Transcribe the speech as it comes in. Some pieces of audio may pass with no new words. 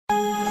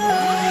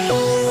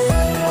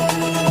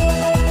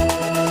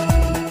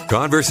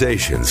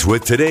Conversations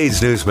with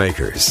today's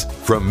newsmakers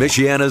from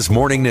Michiana's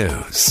Morning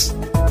News.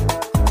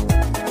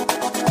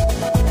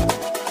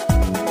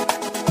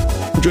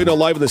 I'm joined now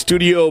live in the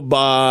studio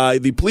by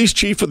the police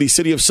chief for the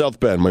city of South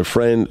Bend, my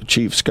friend,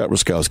 Chief Scott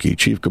Ruskowski.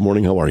 Chief, good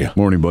morning. How are you?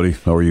 Morning, buddy.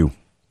 How are you?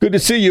 Good to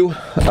see you.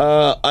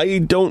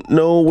 I don't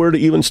know where to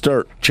even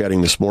start chatting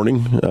this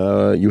morning.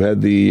 You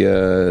had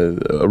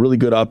a really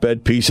good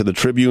op-ed piece of the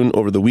Tribune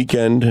over the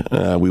weekend.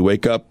 We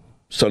wake up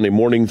Sunday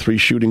morning, 3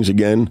 shootings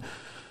again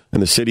in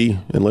the city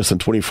in less than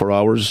 24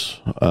 hours.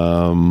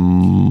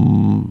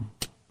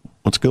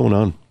 What's going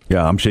on?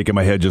 Yeah, I'm shaking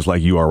my head just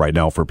like you are right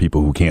now for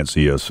people who can't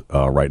see us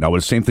right now.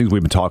 It's the same things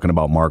we've been talking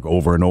about, Mark,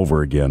 over and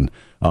over again.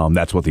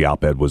 That's what the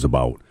op-ed was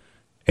about.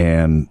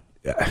 And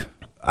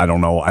I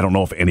don't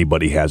know if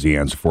anybody has the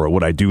answer for it.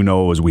 What I do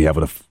know is we have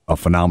a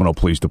phenomenal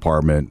police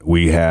department.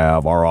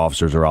 Our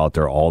officers are out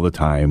there all the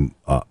time,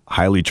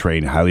 highly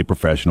trained, highly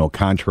professional,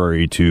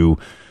 contrary to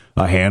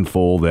a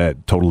handful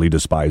that totally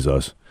despise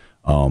us.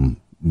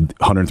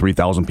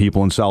 103,000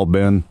 people in South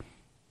Bend.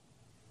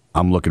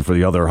 I'm looking for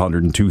the other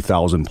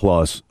 102,000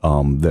 plus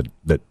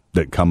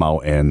that come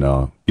out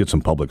and get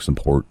some public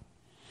support.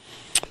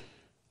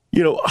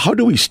 You know, how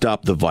do we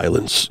stop the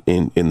violence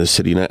in the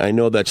city? And I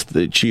know that's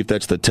the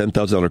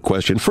 $10,000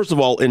 question. First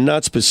of all, and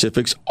not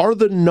specifics, are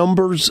the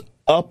numbers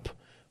up?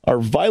 Are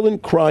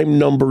violent crime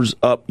numbers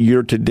up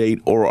year to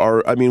date?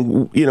 Or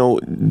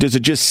does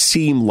it just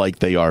seem like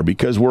they are?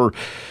 Because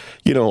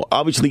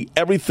obviously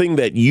everything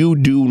that you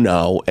do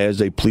now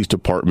as a police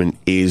department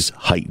is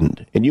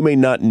heightened. And you may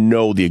not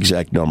know the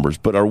exact numbers,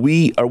 but are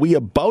we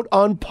about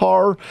on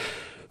par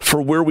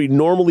for where we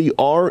normally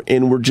are,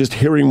 and we're just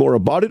hearing more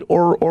about it,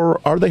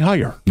 or are they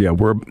higher? Yeah,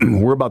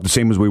 we're about the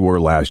same as we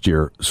were last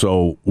year.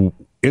 So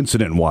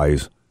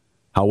incident-wise,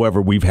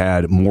 however, we've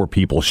had more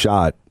people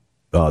shot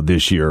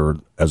this year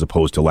as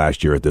opposed to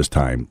last year at this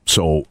time.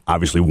 So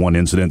obviously one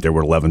incident, there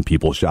were 11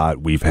 people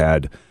shot. We've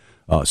had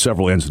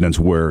several incidents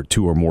where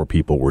 2 or more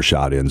people were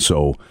shot in.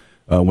 So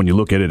when you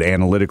look at it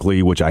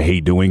analytically, which I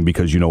hate doing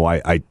because,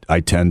 I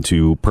tend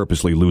to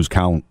purposely lose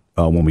count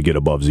when we get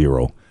above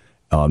 0.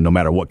 No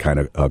matter what kind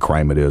of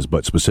crime it is,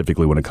 but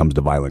specifically when it comes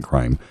to violent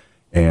crime.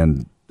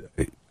 And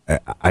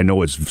I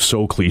know it's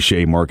so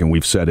cliche, Mark, and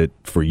we've said it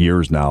for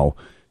years now.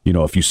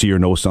 If you see or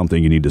know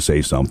something, you need to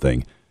say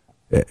something.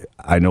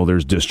 I know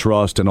there's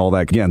distrust and all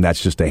that. Again,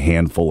 that's just a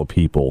handful of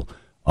people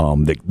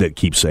that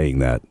keep saying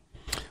that.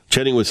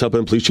 Chatting with South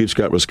Bend Police Chief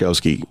Scott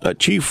Ruskowski.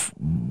 Chief,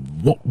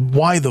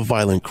 why the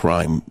violent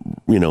crime,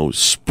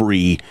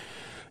 spree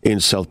in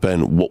South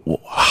Bend?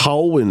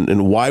 How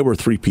and why were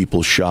 3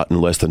 people shot in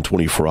less than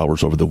 24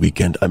 hours over the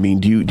weekend? I mean,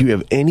 do you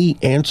have any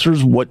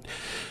answers?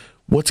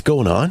 What's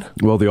going on?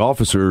 Well, the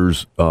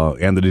officers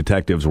and the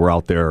detectives were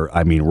out there,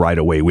 right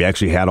away. We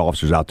actually had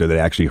officers out there that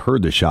actually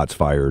heard the shots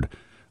fired.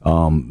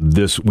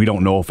 We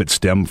don't know if it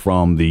stemmed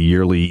from the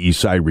yearly East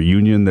Side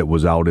reunion that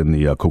was out in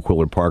the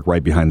Coquillard Park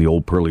right behind the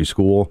old Pearly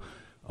School.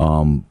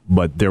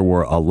 But there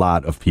were a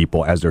lot of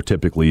people, as there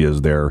typically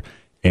is there,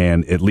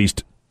 and at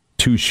least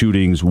 2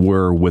 shootings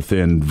were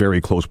within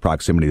very close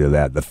proximity to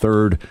that. The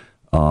third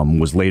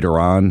was later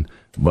on,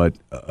 but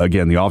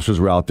again, the officers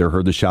were out there,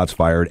 heard the shots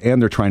fired,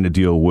 and they're trying to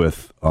deal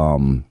with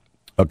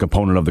a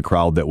component of the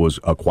crowd that was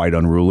quite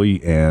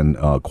unruly and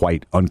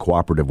quite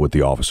uncooperative with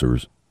the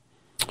officers.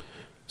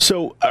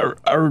 So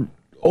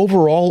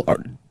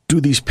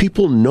do these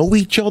people know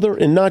each other?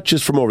 And not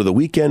just from over the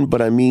weekend, but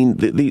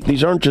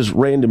these aren't just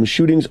random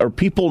shootings. Are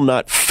people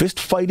not fist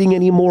fighting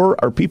anymore?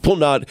 Are people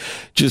not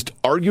just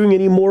arguing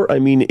anymore?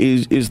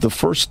 Is the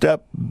first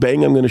step,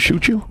 bang, I'm going to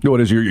shoot you? No,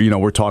 it is.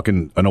 We're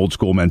talking an old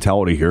school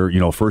mentality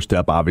here. First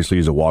step obviously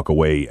is a walk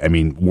away.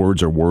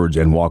 Words are words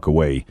and walk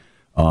away.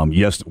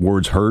 Yes,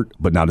 words hurt,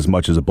 but not as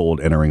much as a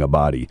bullet entering a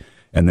body.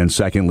 And then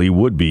secondly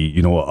would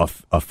be,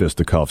 a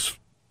fisticuffs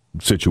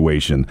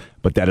situation,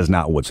 but that is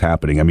not what's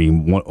happening.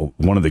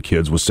 One of the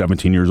kids was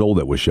 17 years old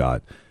that was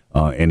shot,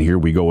 and here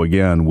we go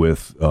again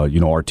with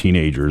our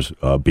teenagers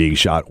being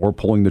shot or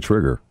pulling the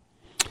trigger.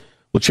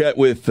 We'll chat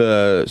with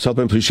South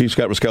Bend Police Chief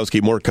Scott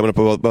Ruskowski. More coming up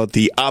about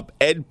the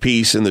op-ed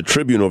piece in the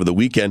Tribune over the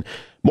weekend.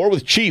 More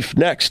with Chief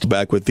next.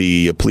 Back with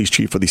the police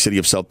chief for the city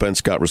of South Bend,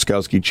 Scott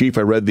Ruskowski. Chief,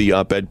 I read the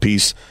op-ed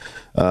piece.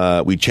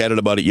 We chatted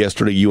about it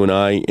yesterday, you and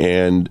I,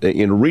 and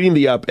in reading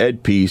the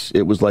op-ed piece,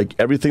 it was like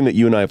everything that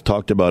you and I have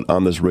talked about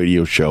on this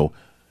radio show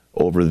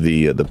over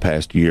the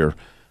past year.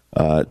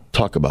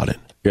 Talk about it.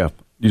 Yeah,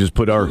 you just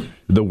put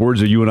the words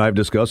that you and I have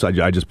discussed.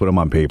 I just put them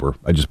on paper.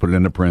 I just put it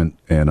into print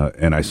and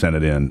I sent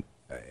it in.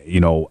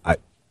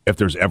 If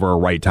there's ever a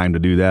right time to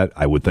do that,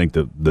 I would think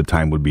that the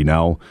time would be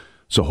now.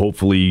 So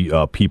hopefully,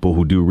 people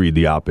who do read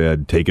the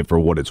op-ed take it for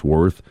what it's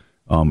worth.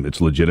 It's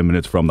legitimate.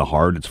 It's from the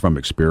heart. It's from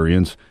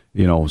experience.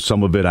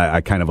 Some of it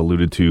I kind of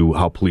alluded to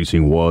how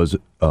policing was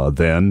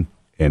then,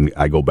 and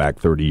I go back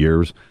 30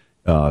 years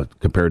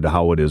compared to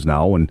how it is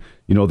now. And,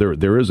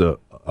 there is a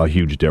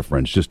huge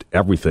difference. Just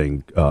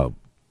everything,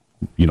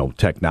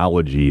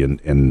 technology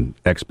and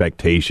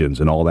expectations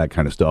and all that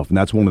kind of stuff. And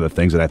that's one of the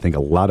things that I think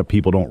a lot of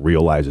people don't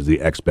realize is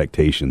the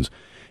expectations.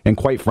 And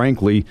quite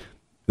frankly,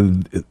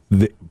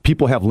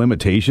 people have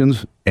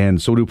limitations,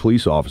 and so do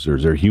police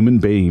officers. They're human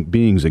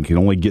beings and can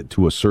only get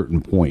to a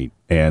certain point.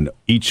 And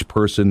each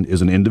person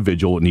is an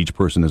individual, and each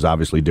person is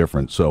obviously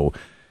different. So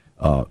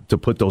to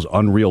put those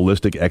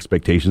unrealistic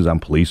expectations on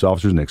police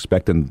officers and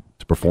expect them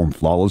to perform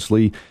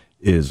flawlessly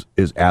is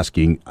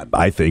asking,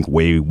 I think,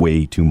 way,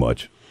 way too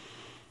much.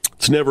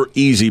 It's never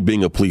easy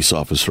being a police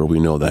officer. We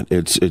know that.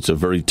 It's a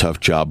very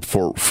tough job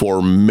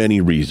for many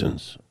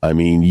reasons. I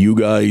mean, you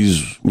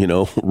guys,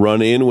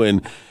 run in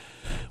when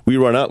we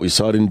run out. We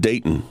saw it in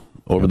Dayton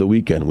over the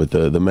weekend with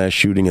the mass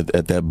shooting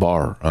at that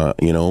bar.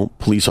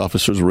 Police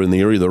officers were in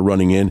the area. They're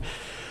running in.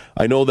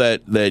 I know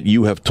that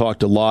you have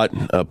talked a lot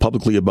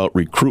publicly about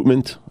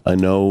recruitment. I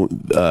know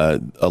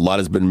a lot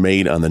has been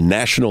made on the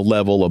national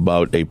level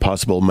about a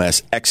possible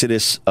mass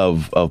exodus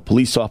of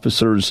police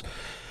officers.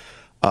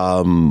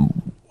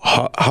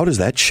 How does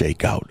that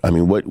shake out? I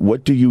mean,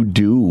 what do you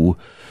do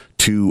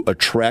to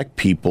attract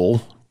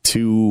people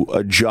to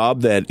a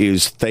job that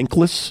is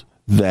thankless,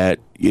 that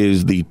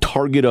is the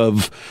target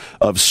of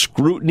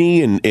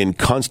scrutiny and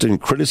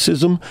constant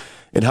criticism?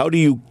 And how do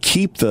you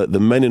keep the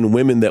men and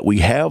women that we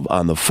have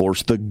on the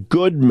force, the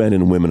good men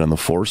and women on the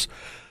force,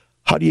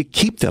 how do you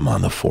keep them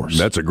on the force?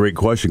 That's a great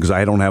question because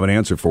I don't have an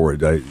answer for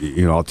it.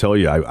 I'll tell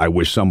you, I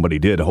wish somebody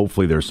did.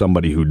 Hopefully there's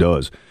somebody who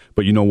does.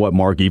 But you know what,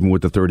 Mark, even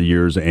with the 30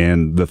 years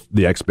and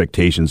the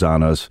expectations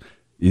on us,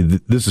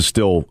 this is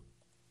still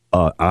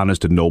an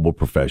honest and noble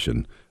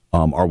profession.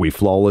 Are we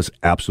flawless?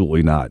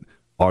 Absolutely not.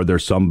 Are there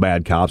some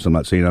bad cops? I'm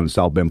not saying on the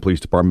South Bend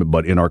Police Department,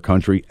 but in our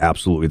country,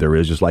 absolutely there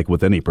is, just like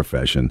with any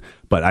profession.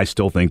 But I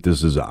still think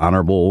this is an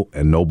honorable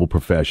and noble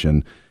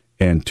profession.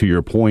 And to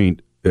your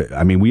point,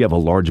 I mean, we have a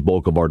large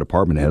bulk of our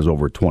department that has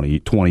over 20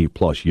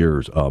 plus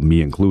years,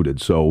 me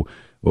included. So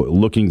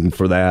looking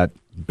for that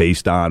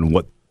based on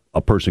what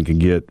a person can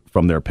get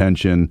from their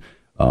pension,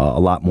 a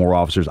lot more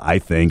officers, I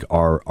think,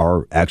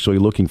 are actually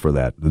looking for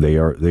that. They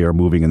are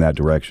moving in that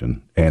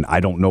direction. And I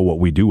don't know what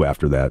we do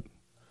after that.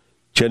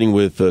 Chatting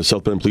with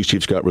South Bend Police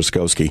Chief Scott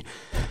Ruskowski.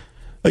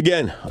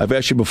 Again, I've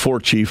asked you before,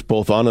 Chief,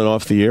 both on and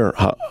off the air,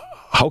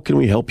 how can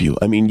we help you?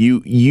 I mean,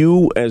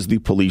 you as the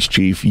police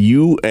chief,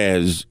 you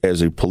as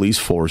a police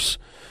force,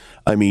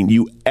 I mean,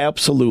 you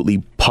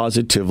absolutely,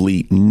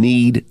 positively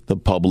need the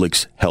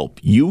public's help.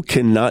 You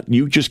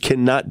just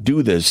cannot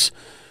do this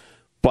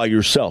by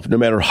yourself. No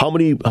matter how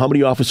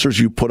many officers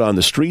you put on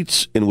the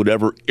streets, in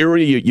whatever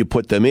area you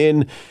put them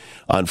in,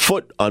 on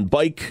foot, on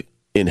bike,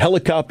 in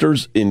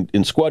helicopters,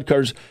 in squad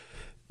cars.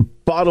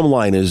 Bottom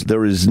line is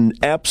there is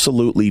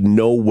absolutely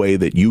no way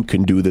that you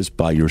can do this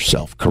by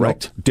yourself,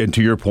 correct? No. And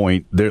to your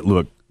point,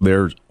 the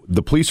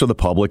police are the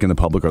public and the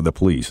public are the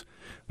police.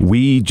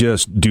 We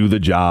just do the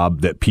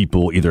job that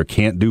people either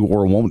can't do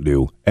or won't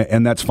do,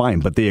 and that's fine,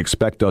 but they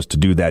expect us to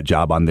do that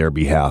job on their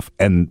behalf,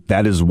 and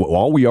that is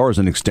all we are, is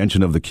an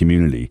extension of the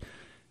community.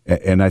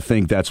 And I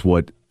think that's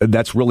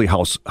really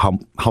how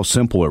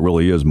simple it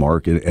really is,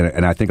 Mark,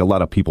 and I think a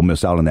lot of people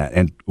miss out on that.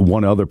 And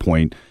one other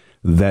point,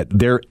 that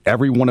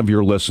every one of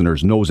your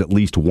listeners knows at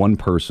least one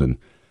person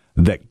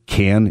that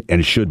can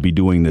and should be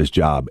doing this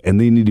job, and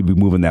they need to be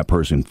moving that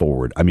person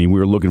forward. I mean,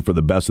 we're looking for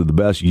the best of the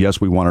best.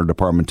 Yes, we want our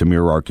department to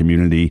mirror our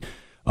community,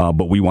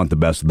 but we want the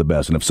best of the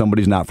best. And if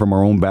somebody's not from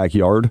our own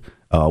backyard,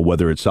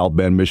 whether it's South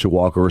Bend,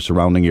 Mishawaka, or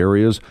surrounding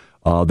areas,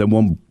 then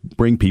we'll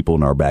bring people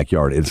in our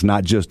backyard. It's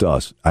not just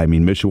us. I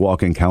mean,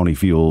 Mishawaka County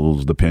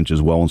feels the pinch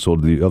as well, and so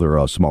do the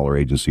other smaller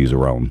agencies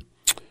around.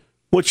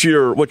 What's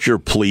your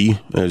plea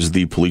as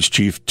the police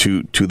chief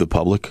to the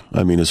public?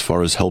 I mean, as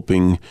far as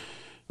helping,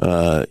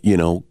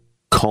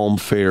 calm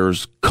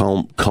fares,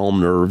 calm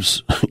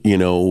nerves,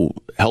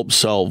 help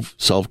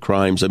solve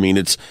crimes. I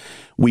mean,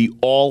 we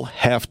all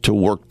have to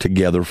work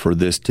together for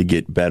this to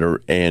get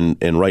better, and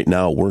right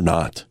now we're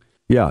not.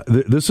 Yeah,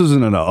 this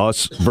isn't an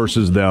us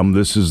versus them.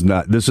 This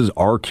is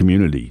our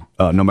community.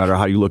 No matter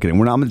how you look at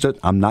it,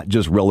 I'm not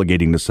just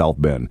relegating to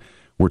South Bend.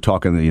 We're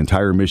talking the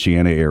entire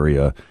Michiana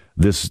area.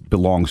 This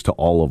belongs to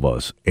all of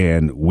us,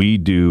 and we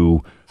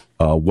do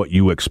what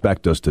you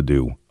expect us to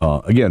do.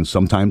 Again,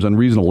 sometimes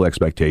unreasonable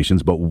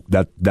expectations, but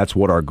that's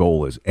what our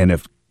goal is. And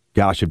if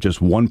just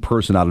one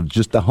person out of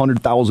just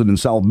 100,000 in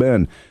South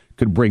Bend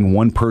could bring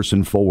one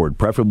person forward,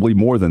 preferably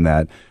more than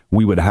that,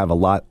 we would have a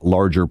lot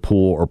larger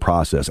pool or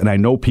process. And I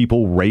know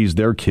people raise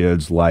their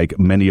kids like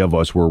many of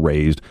us were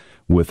raised,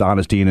 with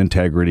honesty and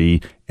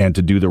integrity and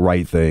to do the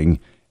right thing.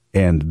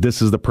 And this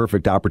is the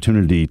perfect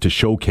opportunity to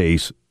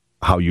showcase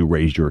how you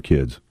raised your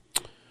kids.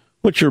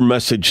 What's your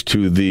message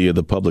to the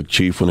public,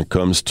 Chief, when it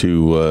comes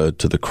to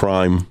the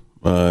crime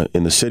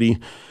in the city,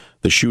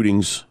 the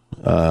shootings,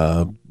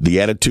 the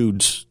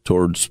attitudes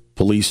towards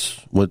police?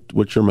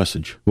 What's your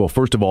message? Well,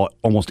 first of all,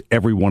 almost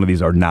every one of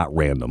these are not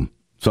random.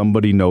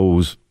 Somebody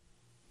knows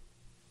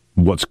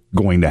what's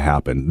going to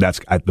happen. That's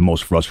the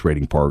most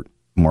frustrating part,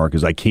 Mark,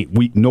 is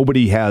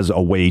nobody has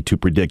a way to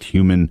predict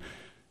human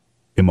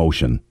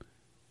emotion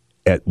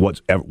at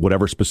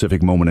whatever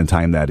specific moment in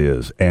time that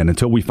is. And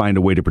until we find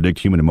a way to predict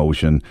human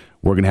emotion,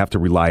 we're going to have to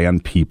rely on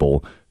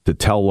people to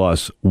tell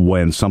us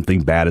when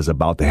something bad is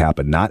about to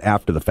happen, not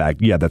after the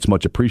fact. Yeah, that's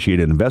much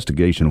appreciated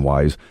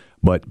investigation-wise,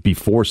 but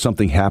before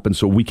something happens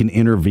so we can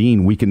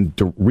intervene, we can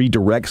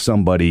redirect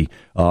somebody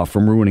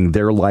from ruining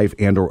their life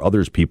and or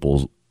other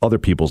people's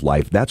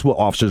life. That's what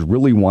officers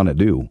really want to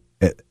do.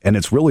 And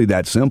it's really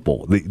that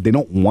simple. They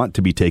don't want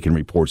to be taking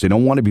reports. They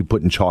don't want to be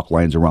putting chalk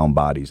lines around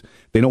bodies.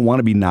 They don't want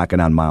to be knocking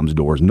on mom's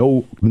doors.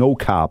 No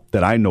cop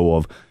that I know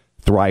of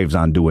thrives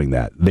on doing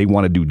that. They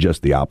want to do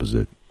just the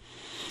opposite.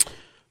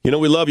 We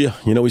love you.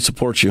 We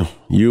support you.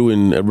 You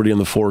and everybody on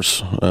the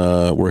force,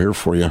 we're here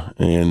for you.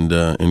 And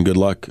good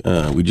luck.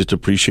 We just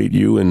appreciate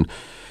you, and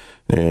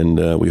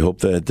we hope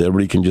that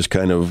everybody can just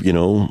kind of,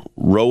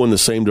 row in the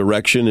same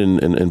direction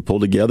and pull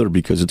together,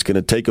 because it's going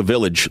to take a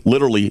village,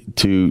 literally,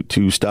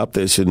 to stop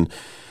this. And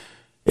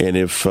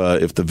if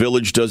the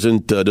village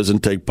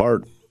doesn't take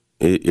part,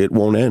 it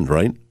won't end,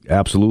 right?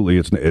 Absolutely,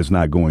 it's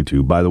not going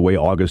to. By the way,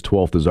 August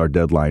 12th is our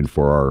deadline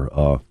for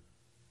our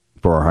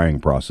hiring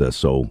process.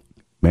 So,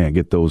 man,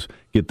 get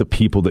the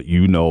people that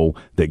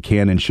that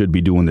can and should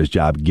be doing this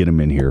job. Get them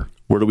in here.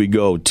 Where do we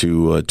go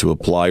to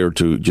apply, or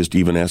to just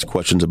even ask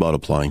questions about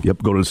applying? Yep,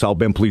 go to the South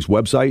Bend Police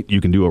website.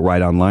 You can do it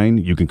right online.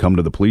 You can come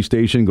to the police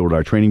station, go to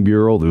our training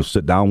bureau. They'll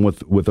sit down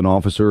with an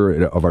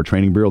officer of our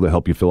training bureau to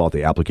help you fill out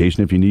the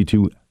application if you need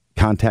to.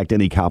 Contact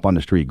any cop on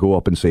the street. Go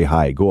up and say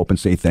hi. Go up and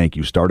say thank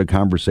you. Start a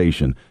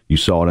conversation. You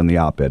saw it in the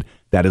op-ed.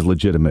 That is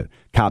legitimate.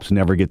 Cops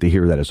never get to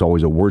hear that. It's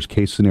always a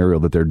worst-case scenario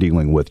that they're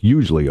dealing with,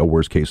 usually a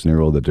worst-case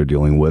scenario that they're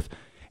dealing with,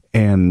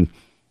 and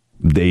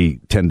they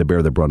tend to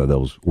bear the brunt of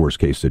those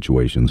worst-case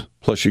situations.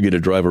 Plus, you get to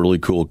drive a really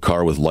cool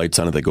car with lights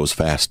on it that goes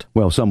fast.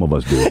 Well, some of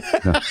us do.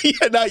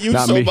 Yeah, not you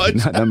so much.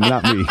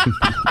 Not me.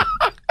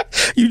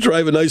 You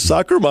drive a nice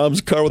soccer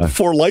mom's car with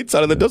 4 lights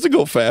on it that doesn't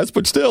go fast,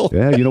 but still.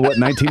 Yeah, you know what?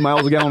 19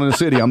 miles a gallon in the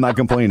city. I'm not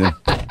complaining.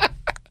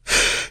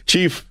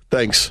 Chief,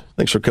 thanks.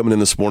 Thanks for coming in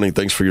this morning.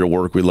 Thanks for your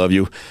work. We love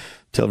you.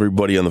 Tell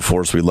everybody on the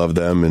force we love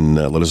them, and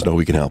let us know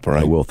we can help, all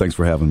right? I will. Thanks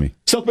for having me.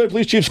 South Bend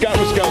Police Chief Scott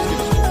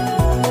Wiskowski.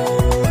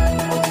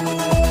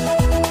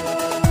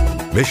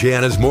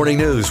 Michiana's Morning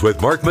News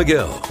with Mark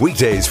McGill.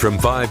 Weekdays from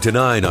 5 to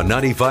 9 on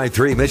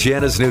 95.3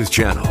 Michiana's News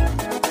Channel.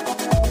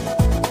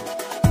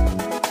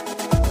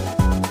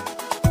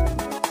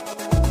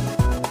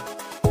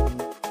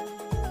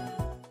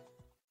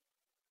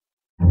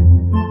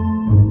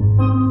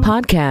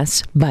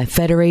 Podcasts by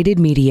Federated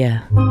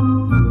Media.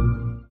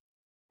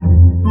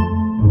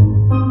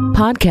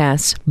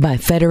 Podcasts by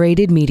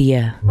Federated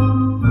Media.